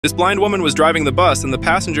This blind woman was driving the bus and the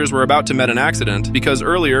passengers were about to meet an accident because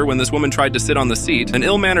earlier when this woman tried to sit on the seat, an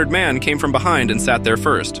ill-mannered man came from behind and sat there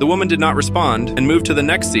first. The woman did not respond and moved to the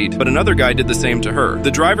next seat, but another guy did the same to her. The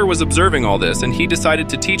driver was observing all this and he decided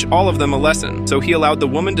to teach all of them a lesson, so he allowed the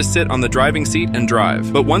woman to sit on the driving seat and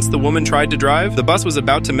drive. But once the woman tried to drive, the bus was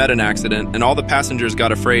about to meet an accident and all the passengers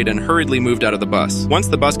got afraid and hurriedly moved out of the bus. Once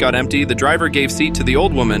the bus got empty, the driver gave seat to the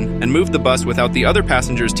old woman and moved the bus without the other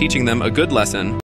passengers teaching them a good lesson.